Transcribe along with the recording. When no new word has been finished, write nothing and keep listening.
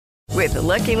With the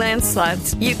Lucky Land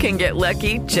Slots, you can get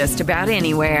lucky just about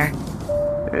anywhere.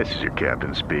 This is your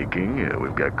captain speaking.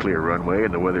 We've got clear runway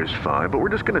and the weather's fine, but we're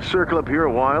just going to circle up here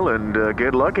a while and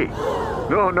get lucky.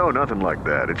 No, nothing like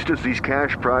that. It's just these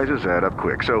cash prizes add up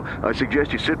quick. So I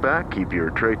suggest you sit back, keep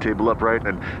your tray table upright,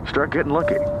 and start getting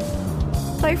lucky.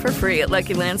 Play for free at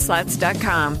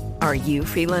LuckyLandSlots.com. Are you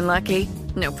feeling lucky?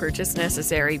 No purchase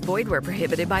necessary. Void where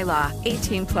prohibited by law.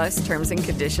 18+ terms and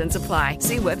conditions apply.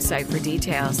 See website for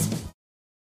details.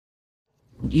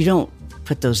 You don't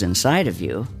put those inside of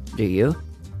you, do you?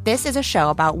 This is a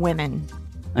show about women.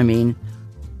 I mean,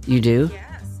 you do?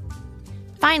 Yes.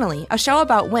 Finally, a show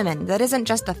about women that isn't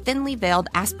just a thinly veiled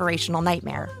aspirational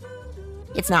nightmare.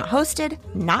 It's not hosted,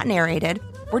 not narrated.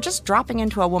 We're just dropping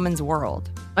into a woman's world.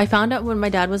 I found out when my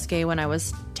dad was gay when I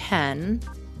was 10.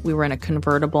 We were in a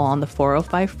convertible on the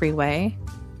 405 freeway,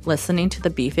 listening to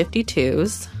the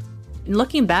B-52s. And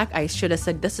looking back, I should have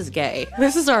said, this is gay.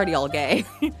 This is already all gay.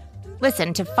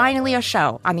 Listen to Finally a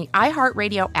Show on the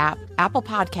iHeartRadio app, Apple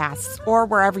Podcasts, or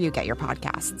wherever you get your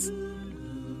podcasts.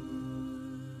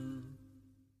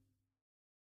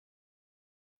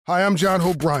 Hi, I'm John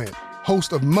Hope Bryant,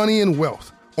 host of Money and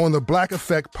Wealth on the Black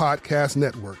Effect Podcast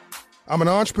Network. I'm an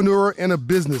entrepreneur and a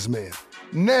businessman.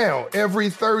 Now, every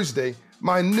Thursday,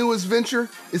 my newest venture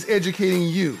is educating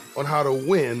you on how to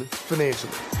win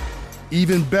financially.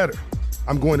 Even better,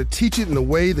 I'm going to teach it in a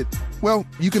way that, well,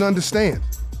 you can understand.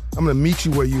 I'm going to meet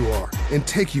you where you are and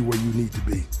take you where you need to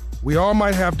be. We all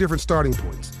might have different starting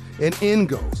points and end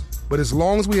goals, but as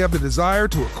long as we have the desire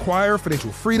to acquire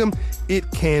financial freedom, it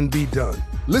can be done.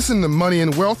 Listen to Money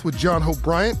and Wealth with John Hope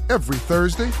Bryant every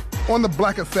Thursday on the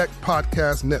Black Effect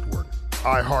Podcast Network,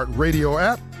 iHeartRadio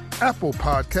app, Apple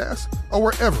Podcasts, or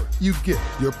wherever you get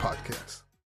your podcasts.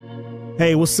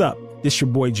 Hey, what's up? This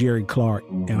your boy Jerry Clark,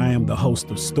 and I am the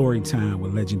host of Storytime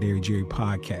with Legendary Jerry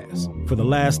Podcast. For the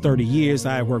last 30 years,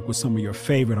 I have worked with some of your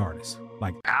favorite artists,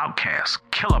 like Outkast,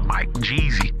 Killer Mike,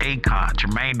 Jeezy, Akon,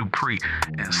 Jermaine Dupri,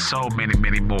 and so many,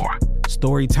 many more.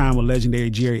 Storytime with Legendary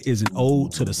Jerry is an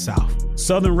ode to the South.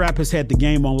 Southern rap has had the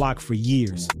game on lock for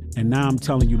years, and now I'm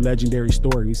telling you legendary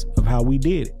stories of how we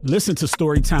did it. Listen to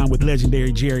Storytime with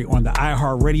Legendary Jerry on the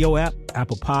iHeartRadio app,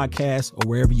 Apple Podcasts, or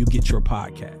wherever you get your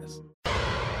podcasts.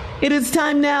 It is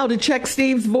time now to check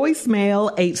Steve's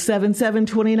voicemail,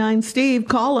 877-29-STEVE.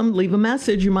 Call him, leave a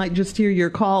message. You might just hear your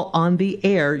call on the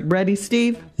air. Ready,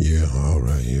 Steve? Yeah, all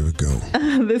right, here we go.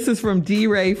 This is from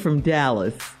D-Ray from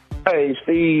Dallas. Hey,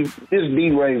 Steve, this is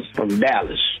D-Ray from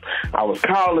Dallas. I was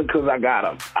calling because I got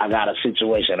a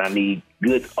situation. I need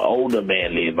good older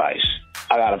manly advice.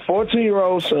 I got a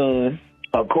 14-year-old son.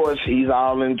 Of course, he's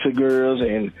all into girls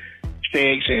and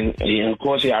sex, and of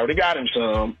course, he already got him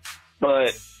some.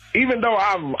 But even though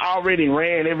I've already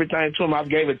ran everything to him, I've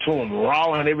gave it to him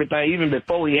raw and everything, even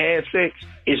before he had sex,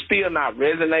 it's still not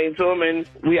resonating to him. And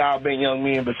we all been young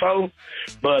men before.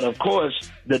 But, of course,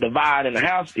 the divide in the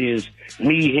house is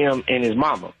me, him, and his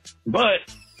mama. But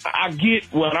I get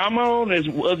what I'm on as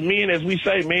men, as we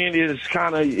say, man,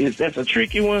 that's a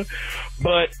tricky one.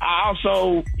 But I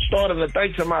also started to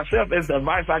think to myself, as the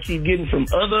advice I keep getting from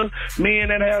other men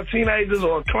that have teenagers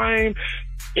or claim,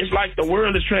 it's like the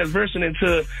world is transversing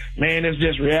into, man, it's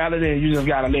just reality and you just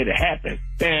got to let it happen.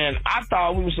 And I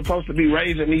thought we were supposed to be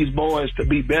raising these boys to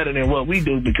be better than what we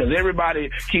do, because everybody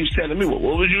keeps telling me, well,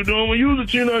 what was you doing when you was a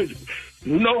teenager?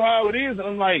 You know how it is. And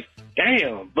I'm like,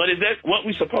 damn, but is that what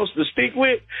we supposed to stick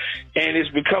with? And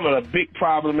it's becoming a big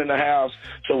problem in the house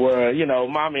to where,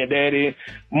 mommy and daddy,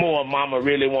 more mama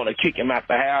really want to kick him out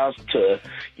the house to,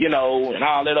 and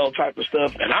all that old type of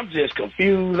stuff. And I'm just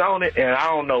confused on it, and I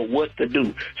don't know what to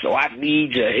do. So I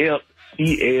need your help,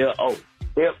 CLO.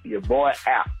 Help your boy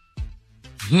out.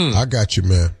 I got you,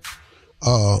 man.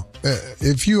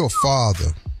 If you're a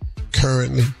father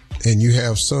currently and you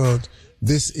have sons,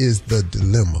 this is the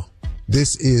dilemma.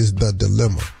 This is the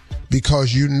dilemma,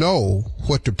 because you know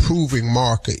what the proving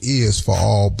marker is for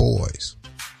all boys,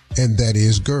 and that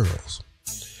is girls.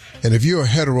 And if you're a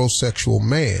heterosexual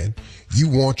man, you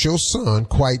want your son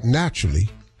quite naturally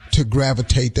to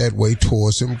gravitate that way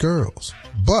towards them girls.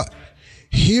 But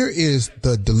here is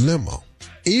the dilemma.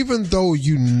 Even though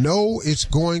you know it's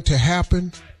going to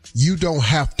happen, you don't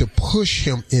have to push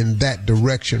him in that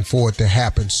direction for it to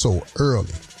happen so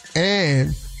early.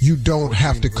 And you don't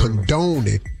have to condone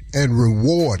it and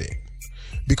reward it,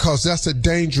 because that's a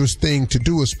dangerous thing to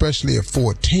do, especially at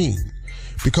 14,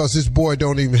 because this boy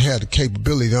don't even have the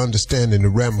capability of understanding the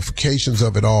ramifications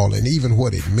of it all and even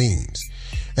what it means.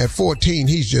 At 14,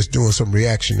 he's just doing some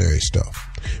reactionary stuff.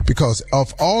 Because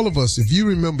of all of us, if you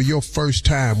remember your first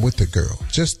time with a girl,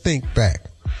 just think back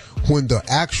when the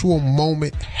actual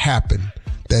moment happened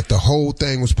that the whole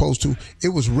thing was supposed to, it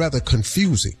was rather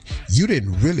confusing. You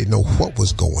didn't really know what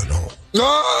was going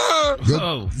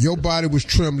on. Your body was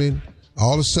trembling.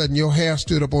 All of a sudden, your hair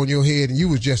stood up on your head, and you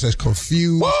was just as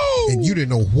confused, and you didn't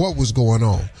know what was going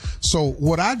on. So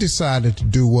what I decided to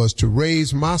do was to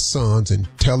raise my sons and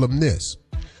tell them this.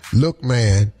 Look,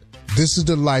 man, this is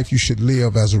the life you should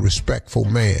live as a respectful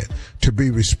man, to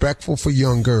be respectful for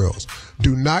young girls.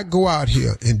 Do not go out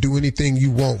here and do anything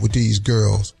you want with these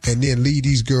girls and then leave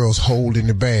these girls holding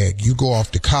the bag. You go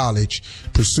off to college,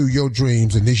 pursue your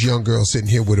dreams, and this young girl sitting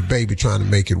here with a baby trying to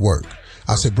make it work.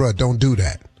 I said, bro, don't do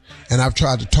that. And I've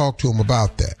tried to talk to him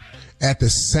about that. At the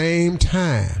same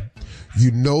time,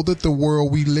 you know that the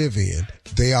world we live in,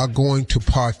 they are going to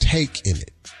partake in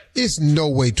it. There's no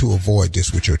way to avoid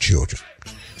this with your children.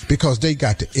 Because they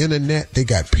got the internet, they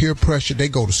got peer pressure, they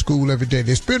go to school every day.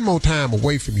 They spend more time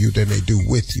away from you than they do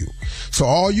with you. So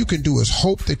all you can do is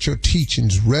hope that your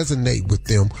teachings resonate with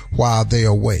them while they're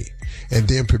away. And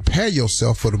then prepare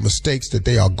yourself for the mistakes that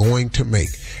they are going to make.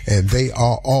 And they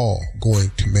are all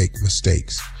going to make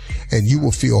mistakes. And you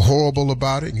will feel horrible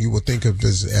about it, and you will think of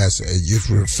this as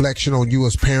a reflection on you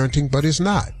as parenting, but it's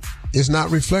not. It's not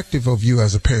reflective of you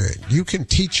as a parent. You can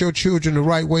teach your children the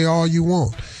right way all you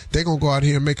want. They're going to go out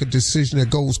here and make a decision that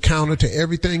goes counter to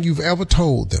everything you've ever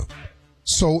told them.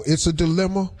 So it's a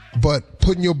dilemma, but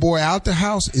putting your boy out the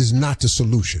house is not the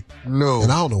solution. No.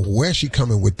 And I don't know where she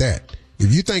coming with that.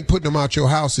 If you think putting him out your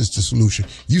house is the solution,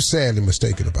 you sadly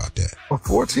mistaken about that. A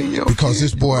 14-year-old Because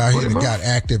this boy out here got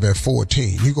active at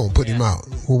 14. You going to put him out.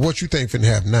 Well, what you think finna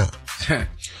happen now?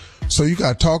 So you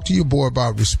got to talk to your boy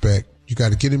about respect. You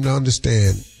got to get him to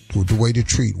understand the way to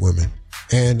treat women.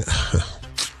 And,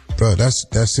 bro,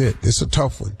 that's it. It's a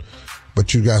tough one.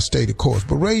 But you got to stay the course.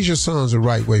 But raise your sons the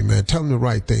right way, man. Tell them the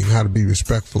right thing, how to be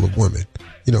respectful of women.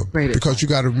 You know, because you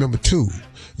got to remember, too,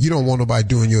 you don't want nobody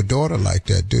doing your daughter like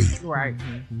that, do you? Right.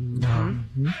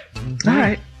 Mm-hmm. All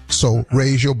right. So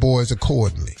raise your boys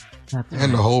accordingly.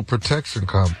 And the whole protection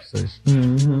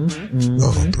conversation.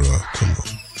 Oh, bro, come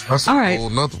on. That's All a right. whole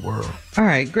nother world. All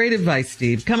right. Great advice,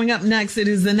 Steve. Coming up next, it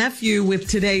is the nephew with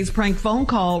today's prank phone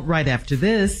call right after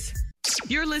this.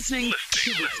 You're listening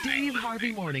to the Steve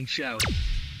Harvey Morning Show.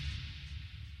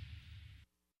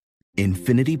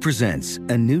 Infiniti presents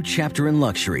a new chapter in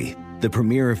luxury, the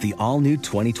premiere of the all-new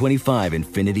 2025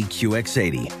 Infiniti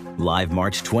QX80, live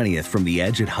March 20th from the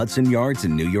Edge at Hudson Yards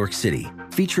in New York City,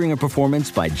 featuring a performance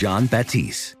by John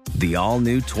Batiste. The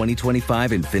all-new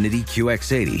 2025 Infiniti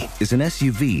QX80 is an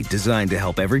SUV designed to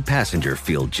help every passenger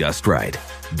feel just right.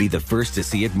 Be the first to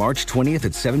see it March 20th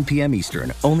at 7 p.m.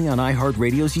 Eastern, only on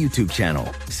iHeartRadio's YouTube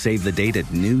channel. Save the date at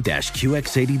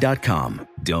new-QX80.com.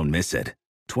 Don't miss it.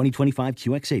 2025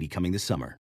 QX80 coming this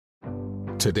summer.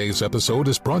 Today's episode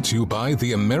is brought to you by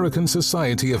the American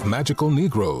Society of Magical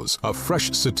Negroes, a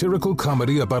fresh satirical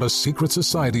comedy about a secret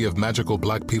society of magical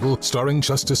black people starring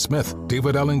Justice Smith,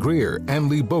 David Allen Greer, Ann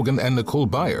Lee Bogan, and Nicole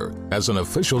Byer. As an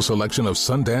official selection of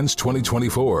Sundance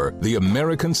 2024, the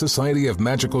American Society of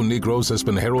Magical Negroes has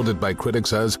been heralded by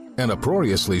critics as an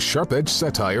uproariously sharp-edged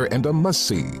satire and a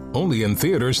must-see. Only in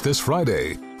theaters this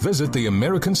Friday. Visit the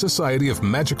American Society of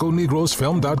Magical Negroes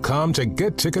Film.com to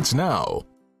get tickets now.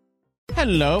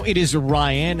 Hello, it is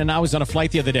Ryan, and I was on a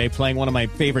flight the other day playing one of my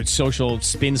favorite social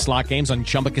spin slot games on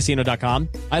ChumbaCasino.com.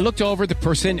 I looked over at the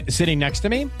person sitting next to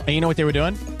me, and you know what they were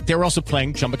doing? They were also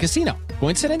playing Chumba Casino.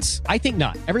 Coincidence? I think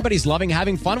not. Everybody's loving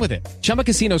having fun with it. Chumba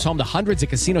Casino is home to hundreds of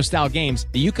casino-style games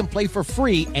that you can play for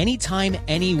free anytime,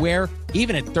 anywhere,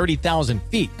 even at 30,000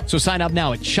 feet. So sign up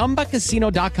now at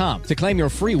ChumbaCasino.com to claim your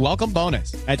free welcome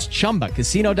bonus. That's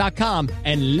ChumbaCasino.com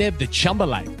and live the Chumba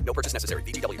life. No purchase necessary.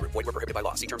 VGW. Void where prohibited by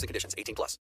law. See terms and conditions.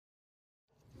 18+.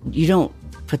 You don't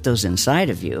put those inside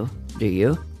of you, do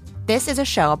you? This is a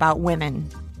show about women.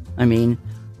 I mean,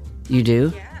 you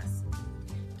do?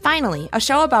 Finally, a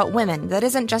show about women that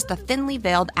isn't just a thinly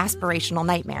veiled aspirational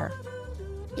nightmare.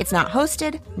 It's not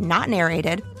hosted, not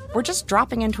narrated. We're just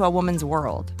dropping into a woman's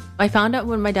world. I found out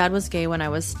when my dad was gay when I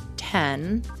was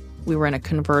 10. We were in a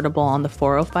convertible on the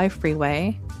 405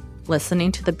 freeway,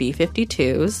 listening to the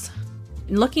B-52s.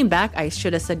 Looking back, I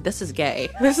should have said, this is gay.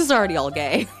 This is already all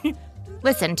gay.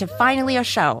 Listen to Finally a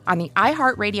Show on the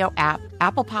iHeartRadio app,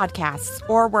 Apple Podcasts,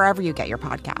 or wherever you get your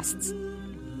podcasts.